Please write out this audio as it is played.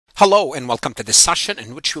Hello and welcome to this session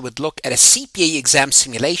in which we would look at a CPA exam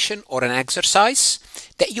simulation or an exercise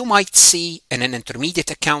that you might see in an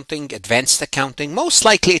intermediate accounting, advanced accounting. Most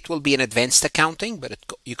likely it will be in advanced accounting, but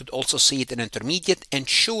you could also see it in intermediate and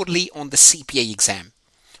surely on the CPA exam.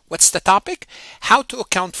 What's the topic? How to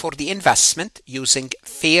account for the investment using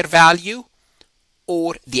fair value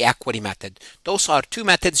or the equity method. Those are two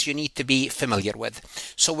methods you need to be familiar with.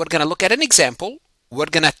 So we're going to look at an example. We're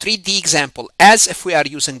going to treat the example as if we are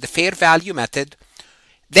using the fair value method.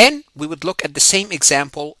 Then we would look at the same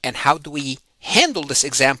example and how do we handle this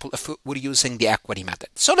example if we're using the equity method.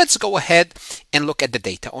 So let's go ahead and look at the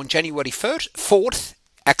data. On January 4th,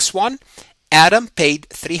 X1, Adam paid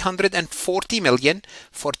 $340 million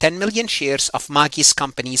for 10 million shares of Maggie's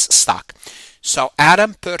company's stock. So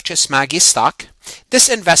Adam purchased Maggie's stock. This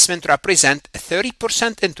investment represents a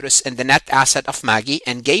 30% interest in the net asset of Maggie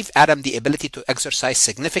and gave Adam the ability to exercise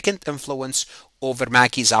significant influence over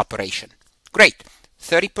Maggie's operation. Great.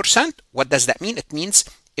 30%, what does that mean? It means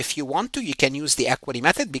if you want to, you can use the equity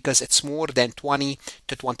method because it's more than 20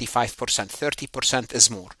 to 25%. 30%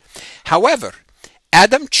 is more. However,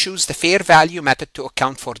 Adam chose the fair value method to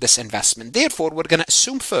account for this investment. Therefore, we're going to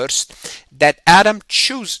assume first that Adam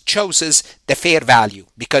chooses the fair value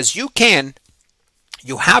because you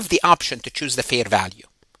have the option to choose the fair value.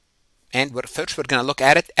 And first we're going to look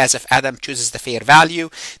at it as if Adam chooses the fair value.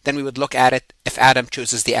 Then we would look at it if Adam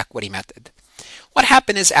chooses the equity method. What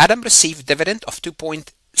happened is Adam received dividend of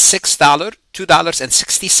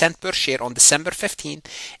 $2.60 per share on December 15,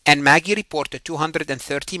 and Maggie reported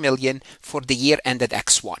 $230 million for the year ended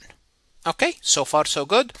X1. Okay, so far so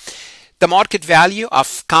good. The market value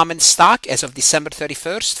of common stock as of December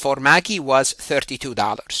 31st for Maggie was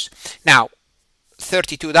 $32. Now,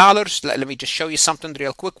 $32, let me just show you something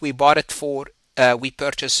real quick. We bought it for we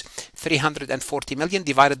purchased $340 million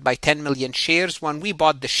divided by 10 million shares. When we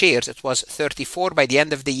bought the shares, it was 34. By the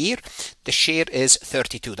end of the year, the share is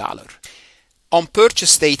 $32. On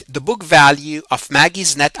purchase date, the book value of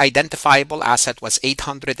Maggie's net identifiable asset was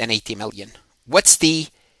 $880 million. What's the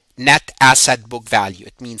net asset book value?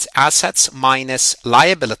 It means assets minus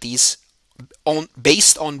liabilities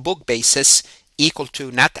based on book basis equal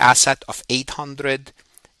to net asset of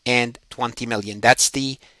 $820 million. That's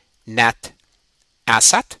the net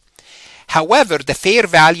asset. However, the fair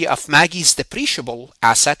value of Maggie's depreciable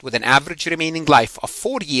asset with an average remaining life of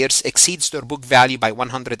 4 years exceeds their book value by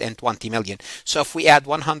 $120 million. So if we add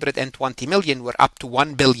 $120 million, we're up to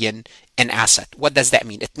 $1 billion in asset. What does that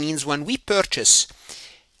mean? It means when we purchase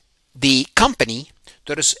the company,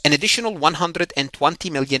 there is an additional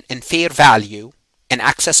 $120 million in fair value in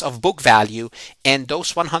excess of book value, and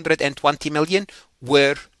those $120 million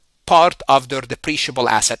were part of their depreciable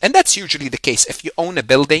asset. And that's usually the case. If you own a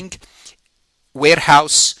building,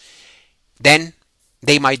 warehouse, then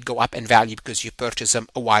they might go up in value because you purchased them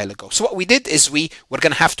a while ago. So what we did is we're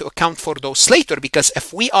going to have to account for those later, because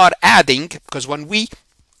if we are adding, because when we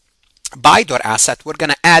buy their asset, we're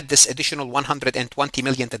going to add this additional $120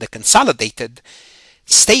 million to the consolidated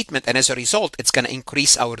statement, and as a result, it's going to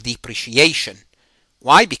increase our depreciation.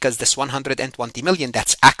 Why? Because this $120 million,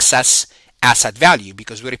 that's excess asset value,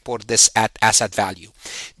 because we report this at asset value.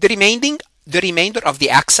 The remainder of the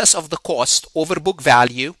excess of the cost over book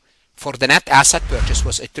value for the net asset purchase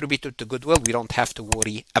was attributed to goodwill. We don't have to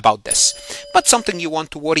worry about this. But something you want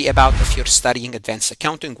to worry about if you're studying advanced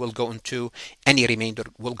accounting will go into any remainder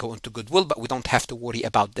will go into goodwill, but we don't have to worry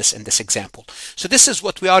about this in this example. So this is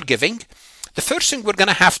what we are giving. The first thing we're going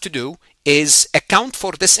to have to do is account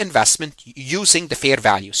for this investment using the fair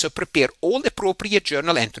value. So prepare all appropriate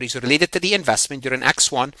journal entries related to the investment during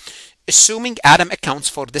X1, assuming Adam accounts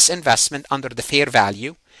for this investment under the fair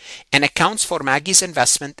value and accounts for Maggie's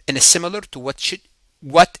investment in a similar to what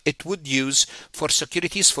it would use for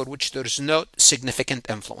securities for which there's no significant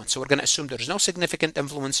influence. So we're going to assume there's no significant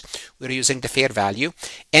influence. We're using the fair value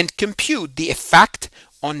and compute the effect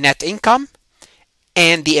on net income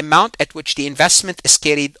and the amount at which the investment is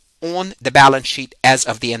carried on the balance sheet as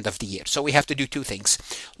of the end of the year. So we have to do two things.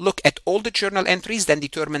 Look at all the journal entries, then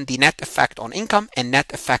determine the net effect on income and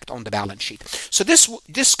net effect on the balance sheet. So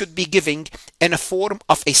this could be giving in a form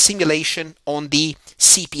of a simulation on the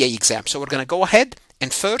CPA exam. So we're going to go ahead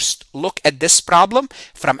and first look at this problem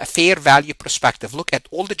from a fair value perspective. Look at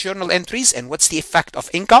all the journal entries and what's the effect of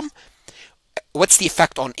income. What's the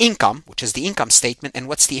effect on income, which is the income statement, and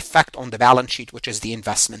what's the effect on the balance sheet, which is the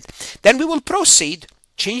investment. Then we will proceed,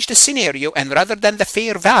 change the scenario, and rather than the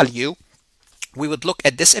fair value, we would look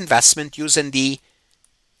at this investment using the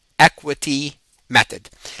equity method.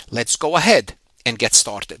 Let's go ahead and get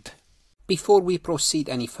started. Before we proceed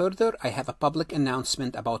any further, I have a public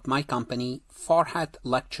announcement about my company,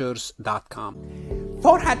 farhatlectures.com.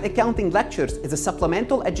 Farhat Accounting Lectures is a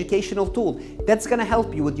supplemental educational tool that's going to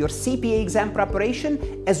help you with your CPA exam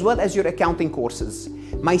preparation as well as your accounting courses.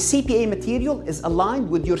 My CPA material is aligned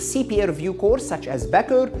with your CPA review course such as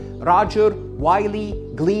Becker, Roger, Wiley,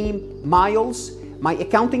 Gleam, Miles. My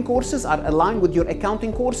accounting courses are aligned with your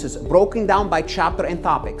accounting courses, broken down by chapter and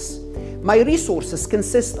topics. My resources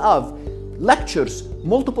consist of lectures,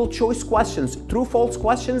 multiple choice questions, true-false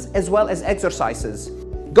questions, as well as exercises.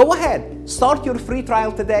 Go ahead, start your free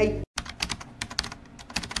trial today.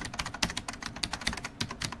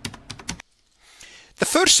 The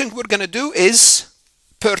first thing we're going to do is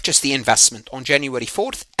purchase the investment. On January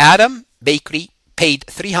 4th, Adam Bakery paid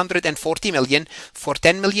 $340 million for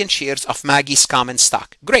 10 million shares of Maggie's common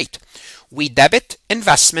stock. Great. We debit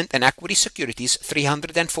investment and equity securities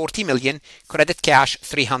 $340 million, credit cash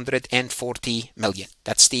 $340 million.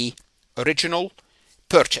 That's the original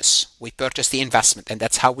purchase. We purchased the investment, and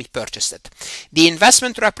that's how we purchased it. The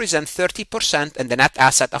investment represents 30% in the net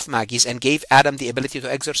asset of Maggie's and gave Adam the ability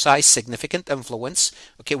to exercise significant influence.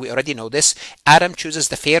 Okay, we already know this. Adam chooses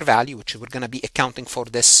the fair value, which we're going to be accounting for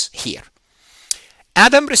this here.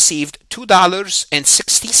 Adam received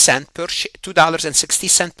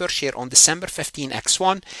 $2.60 per share on December 15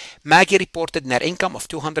 X1. Maggie reported net income of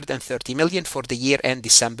 $230 million for the year end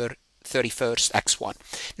December 31st X1.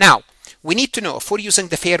 Now, we need to know if we're using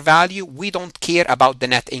the fair value, we don't care about the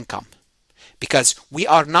net income because we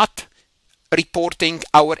are not reporting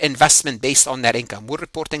our investment based on net income. We're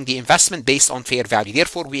reporting the investment based on fair value.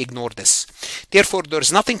 Therefore, we ignore this. Therefore,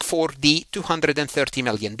 there's nothing for the $230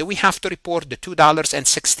 million. Do we have to report the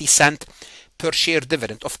 $2.60 per share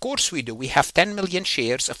dividend? Of course we do. We have 10 million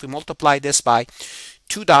shares. If we multiply this by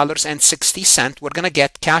 $2.60, we're going to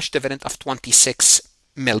get cash dividend of $26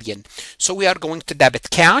 million. So we are going to debit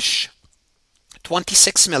cash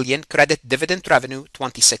 $26 million, credit dividend revenue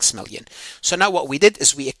 $26 million. So now what we did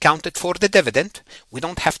is we accounted for the dividend. We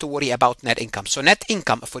don't have to worry about net income. So net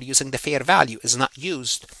income, if we're using the fair value, is not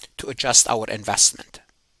used to adjust our investment.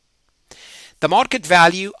 The market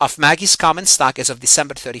value of Maggie's common stock as of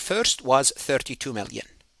December 31st was $32 million.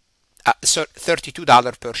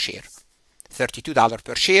 $32 per share. $32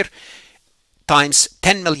 per share times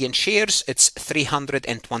 10 million shares, it's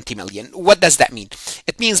 320 million. What does that mean?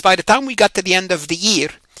 It means by the time we got to the end of the year,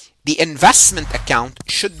 the investment account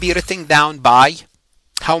should be written down by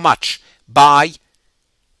how much? By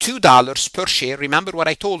 $2 per share. Remember what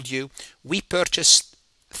I told you, we purchased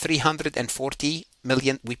 340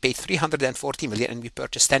 million, we paid 340 million and we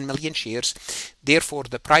purchased 10 million shares. Therefore,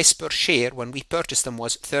 the price per share when we purchased them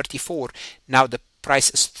was 34. Now the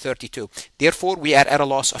price is 32. Therefore, we are at a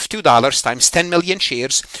loss of $2 times 10 million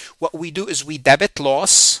shares. What we do is we debit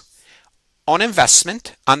loss on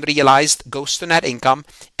investment, unrealized goes to net income,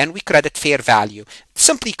 and we credit fair value.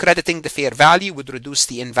 Simply crediting the fair value would reduce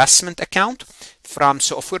the investment account from,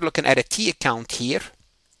 so if we're looking at a T account here,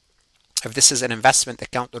 if this is an investment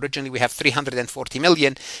account, originally we have 340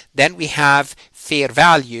 million, then we have fair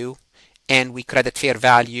value and we credit fair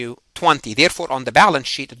value 20. Therefore, on the balance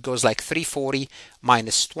sheet, it goes like 340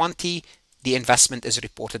 minus 20. The investment is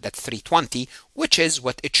reported at 320, which is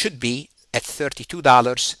what it should be at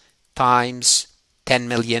 $32 times 10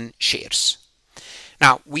 million shares.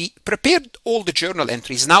 Now, we prepared all the journal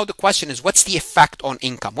entries. Now the question is, what's the effect on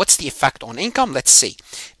income? What's the effect on income? Let's see.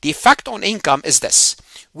 The effect on income is this.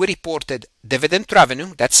 We reported dividend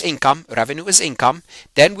revenue, that's income, revenue is income.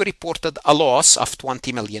 Then we reported a loss of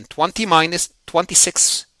 20 million. 20 minus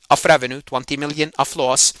 26 of revenue, 20 million of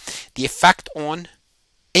loss. The effect on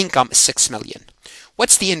income is 6 million.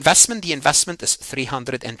 What's the investment? The investment is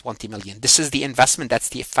 320 million. This is the investment. That's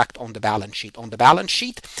the effect on the balance sheet. On the balance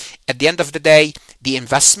sheet, at the end of the day, the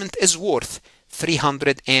investment is worth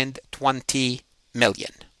 320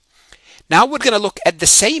 million. Now we're going to look at the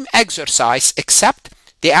same exercise, except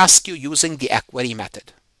they ask you using the equity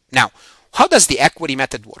method. Now, how does the equity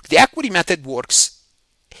method work? The equity method works,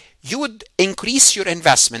 you would increase your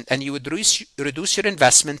investment and you would reduce your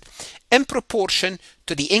investment in proportion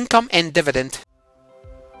to the income and dividend.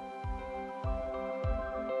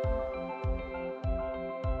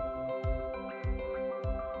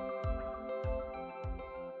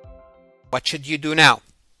 What should you do now?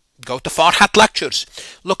 Go to Farhat Lectures.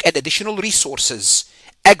 Look at additional resources,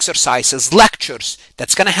 exercises, lectures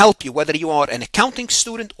that's going to help you whether you are an accounting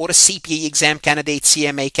student or a CPA exam candidate,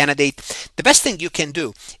 CMA candidate. The best thing you can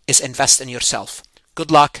do is invest in yourself.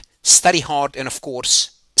 Good luck, study hard, and of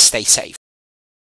course, stay safe.